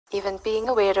Even being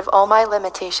aware of all my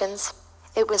limitations,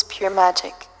 it was pure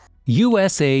magic.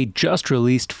 USA just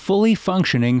released fully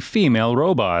functioning female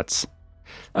robots.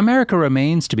 America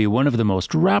remains to be one of the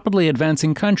most rapidly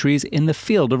advancing countries in the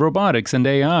field of robotics and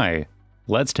AI.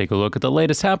 Let's take a look at the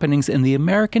latest happenings in the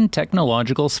American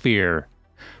technological sphere.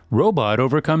 Robot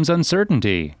overcomes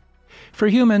uncertainty. For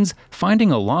humans, finding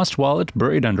a lost wallet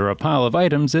buried under a pile of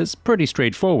items is pretty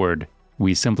straightforward.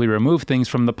 We simply remove things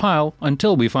from the pile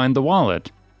until we find the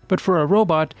wallet. But for a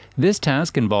robot, this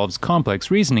task involves complex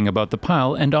reasoning about the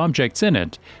pile and objects in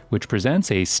it, which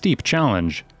presents a steep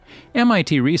challenge.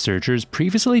 MIT researchers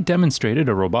previously demonstrated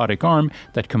a robotic arm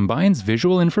that combines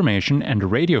visual information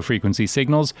and radio frequency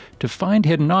signals to find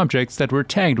hidden objects that were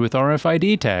tagged with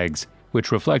RFID tags,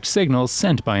 which reflect signals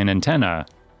sent by an antenna.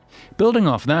 Building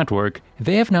off that work,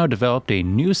 they have now developed a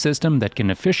new system that can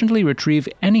efficiently retrieve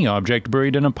any object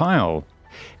buried in a pile.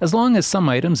 As long as some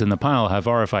items in the pile have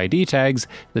RFID tags,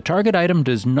 the target item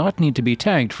does not need to be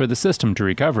tagged for the system to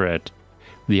recover it.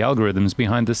 The algorithms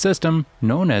behind the system,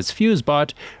 known as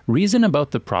FuseBot, reason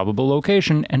about the probable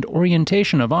location and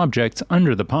orientation of objects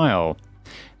under the pile.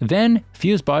 Then,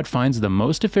 FuseBot finds the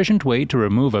most efficient way to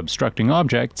remove obstructing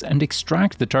objects and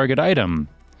extract the target item.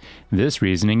 This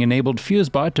reasoning enabled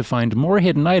FuseBot to find more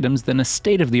hidden items than a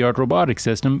state-of-the-art robotic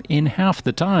system in half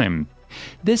the time.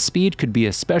 This speed could be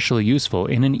especially useful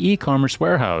in an e-commerce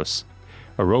warehouse.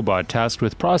 A robot tasked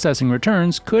with processing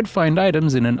returns could find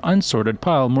items in an unsorted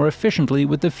pile more efficiently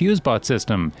with the FuseBot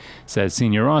system, says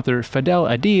senior author Fadel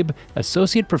Adib,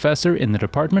 associate professor in the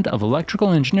Department of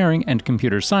Electrical Engineering and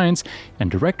Computer Science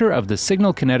and director of the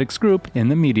Signal Kinetics Group in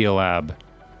the Media Lab.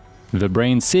 The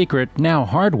brain's secret, now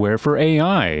hardware for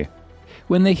AI.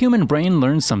 When the human brain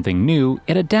learns something new,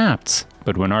 it adapts.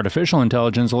 But when artificial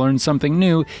intelligence learns something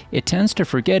new, it tends to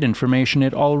forget information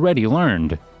it already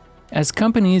learned. As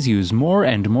companies use more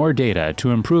and more data to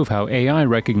improve how AI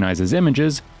recognizes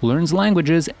images, learns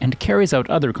languages, and carries out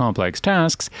other complex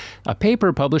tasks, a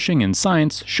paper publishing in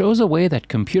Science shows a way that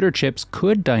computer chips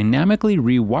could dynamically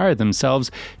rewire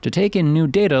themselves to take in new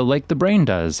data like the brain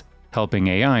does, helping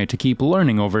AI to keep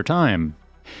learning over time.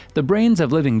 The brains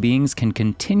of living beings can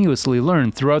continuously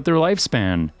learn throughout their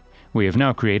lifespan. We have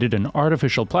now created an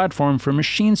artificial platform for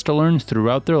machines to learn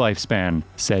throughout their lifespan,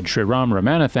 said Sriram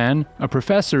Ramanathan, a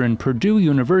professor in Purdue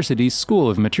University's School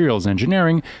of Materials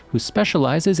Engineering who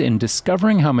specializes in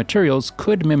discovering how materials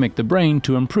could mimic the brain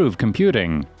to improve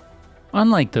computing.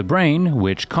 Unlike the brain,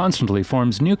 which constantly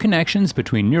forms new connections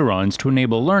between neurons to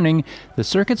enable learning, the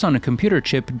circuits on a computer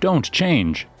chip don't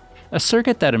change. A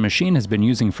circuit that a machine has been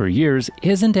using for years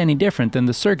isn't any different than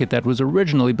the circuit that was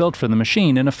originally built for the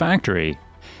machine in a factory.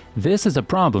 This is a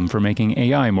problem for making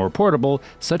AI more portable,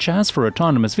 such as for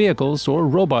autonomous vehicles or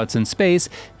robots in space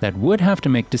that would have to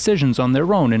make decisions on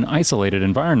their own in isolated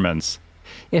environments.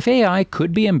 If AI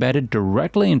could be embedded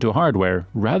directly into hardware,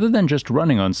 rather than just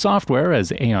running on software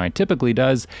as AI typically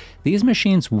does, these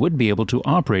machines would be able to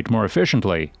operate more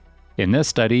efficiently. In this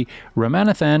study,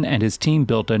 Ramanathan and his team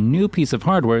built a new piece of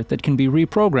hardware that can be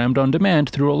reprogrammed on demand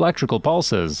through electrical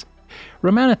pulses.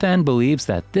 Ramanathan believes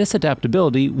that this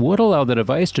adaptability would allow the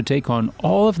device to take on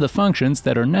all of the functions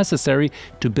that are necessary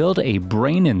to build a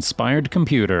brain-inspired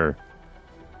computer.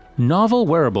 Novel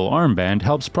wearable armband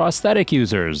helps prosthetic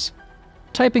users.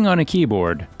 Typing on a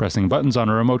keyboard, pressing buttons on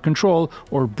a remote control,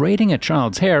 or braiding a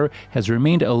child's hair has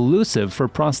remained elusive for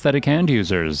prosthetic hand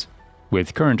users.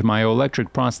 With current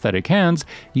myoelectric prosthetic hands,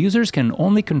 users can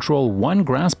only control one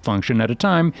grasp function at a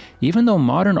time, even though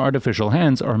modern artificial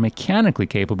hands are mechanically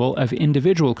capable of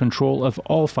individual control of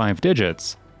all 5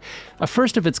 digits. A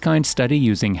first-of-its-kind study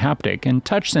using haptic and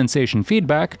touch sensation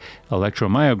feedback,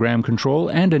 electromyogram control,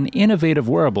 and an innovative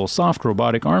wearable soft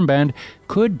robotic armband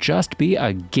could just be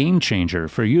a game-changer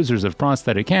for users of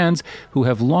prosthetic hands who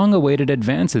have long awaited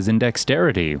advances in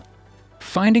dexterity.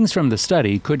 Findings from the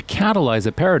study could catalyze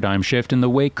a paradigm shift in the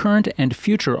way current and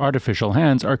future artificial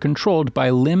hands are controlled by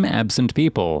limb-absent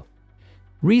people.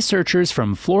 Researchers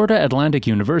from Florida Atlantic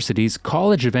University's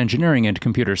College of Engineering and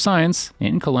Computer Science,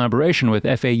 in collaboration with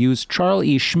FAU's Charles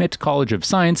E. Schmidt College of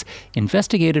Science,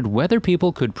 investigated whether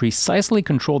people could precisely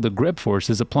control the grip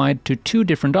forces applied to 2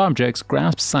 different objects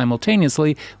grasped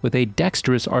simultaneously with a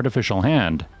dexterous artificial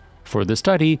hand. For the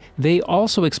study, they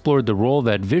also explored the role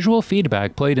that visual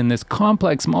feedback played in this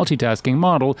complex multitasking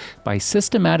model by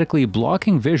systematically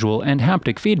blocking visual and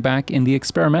haptic feedback in the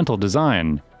experimental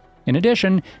design. In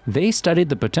addition, they studied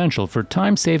the potential for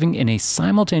time saving in a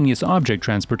simultaneous object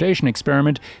transportation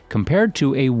experiment compared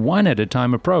to a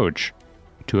one-at-a-time approach.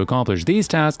 To accomplish these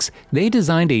tasks, they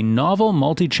designed a novel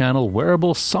multi-channel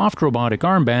wearable soft robotic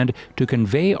armband to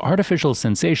convey artificial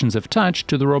sensations of touch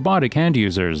to the robotic hand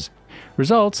users.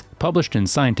 Results, published in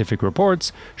scientific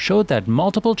reports, showed that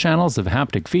multiple channels of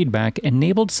haptic feedback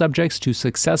enabled subjects to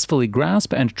successfully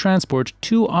grasp and transport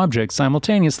two objects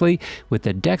simultaneously with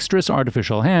a dexterous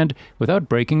artificial hand without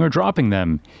breaking or dropping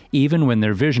them, even when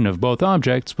their vision of both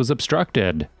objects was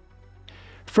obstructed.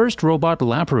 First robot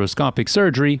laparoscopic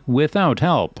surgery without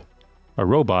help. A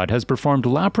robot has performed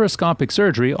laparoscopic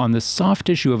surgery on the soft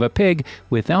tissue of a pig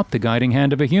without the guiding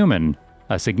hand of a human,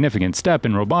 a significant step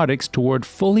in robotics toward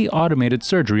fully automated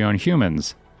surgery on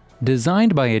humans.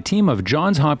 Designed by a team of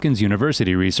Johns Hopkins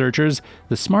University researchers,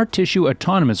 the Smart Tissue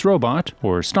Autonomous Robot,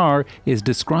 or STAR, is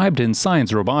described in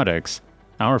Science Robotics.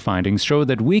 Our findings show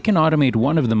that we can automate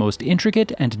one of the most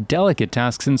intricate and delicate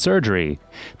tasks in surgery,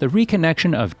 the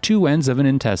reconnection of two ends of an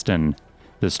intestine.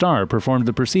 The STAR performed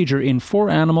the procedure in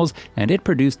 4 animals, and it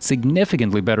produced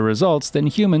significantly better results than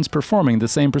humans performing the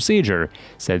same procedure,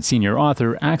 said senior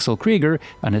author Axel Krieger,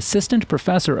 an assistant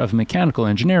professor of mechanical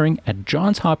engineering at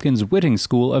Johns Hopkins Whitting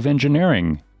School of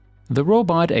Engineering. The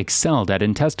robot excelled at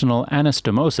intestinal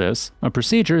anastomosis, a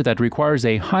procedure that requires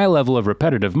a high level of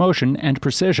repetitive motion and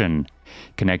precision.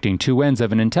 Connecting two ends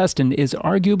of an intestine is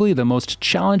arguably the most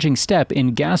challenging step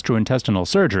in gastrointestinal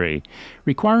surgery,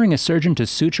 requiring a surgeon to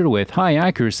suture with high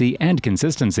accuracy and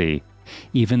consistency.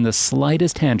 Even the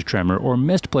slightest hand tremor or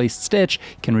misplaced stitch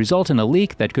can result in a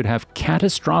leak that could have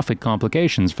catastrophic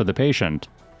complications for the patient.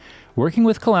 Working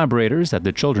with collaborators at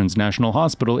the Children's National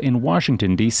Hospital in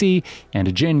Washington, D.C.,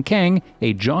 and Jin Kang,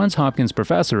 a Johns Hopkins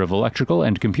professor of electrical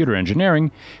and computer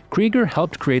engineering, Krieger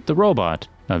helped create the robot,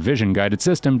 a vision-guided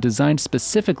system designed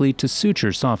specifically to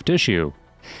suture soft tissue.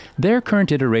 Their current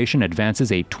iteration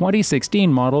advances a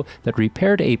 2016 model that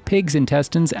repaired a pig's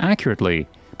intestines accurately,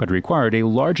 but required a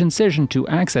large incision to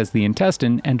access the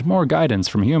intestine and more guidance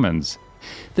from humans.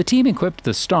 The team equipped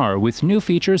the STAR with new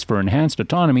features for enhanced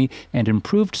autonomy and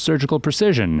improved surgical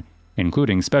precision,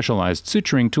 including specialized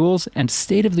suturing tools and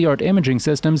state-of-the-art imaging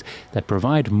systems that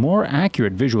provide more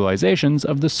accurate visualizations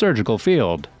of the surgical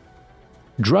field.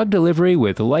 Drug delivery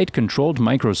with light-controlled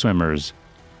microswimmers.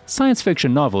 Science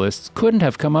fiction novelists couldn't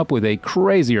have come up with a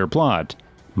crazier plot.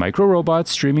 Microrobots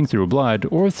streaming through blood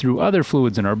or through other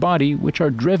fluids in our body which are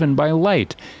driven by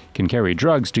light can carry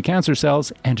drugs to cancer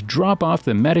cells and drop off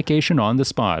the medication on the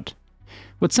spot.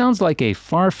 What sounds like a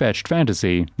far-fetched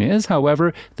fantasy is,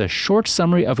 however, the short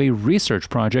summary of a research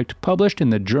project published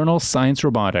in the journal Science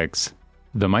Robotics.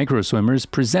 The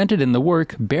microswimmers presented in the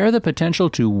work bear the potential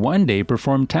to one day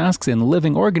perform tasks in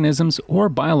living organisms or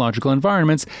biological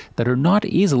environments that are not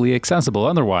easily accessible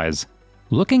otherwise.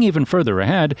 Looking even further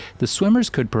ahead, the swimmers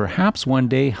could perhaps one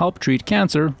day help treat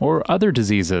cancer or other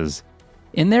diseases.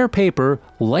 In their paper,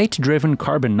 Light-Driven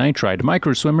Carbon Nitride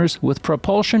Microswimmers with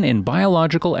Propulsion in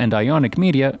Biological and Ionic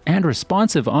Media and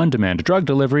Responsive On-Demand Drug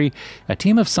Delivery, a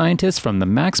team of scientists from the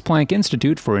Max Planck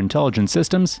Institute for Intelligent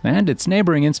Systems and its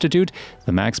neighboring institute,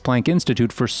 the Max Planck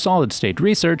Institute for Solid-State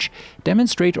Research,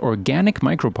 demonstrate organic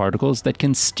microparticles that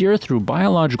can steer through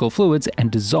biological fluids and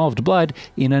dissolved blood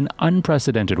in an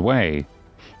unprecedented way.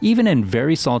 Even in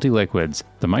very salty liquids,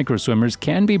 the microswimmers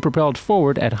can be propelled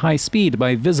forward at high speed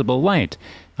by visible light,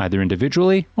 either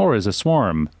individually or as a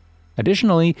swarm.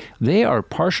 Additionally, they are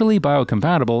partially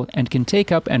biocompatible and can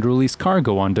take up and release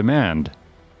cargo on demand.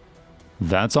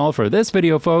 That's all for this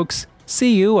video, folks.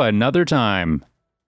 See you another time.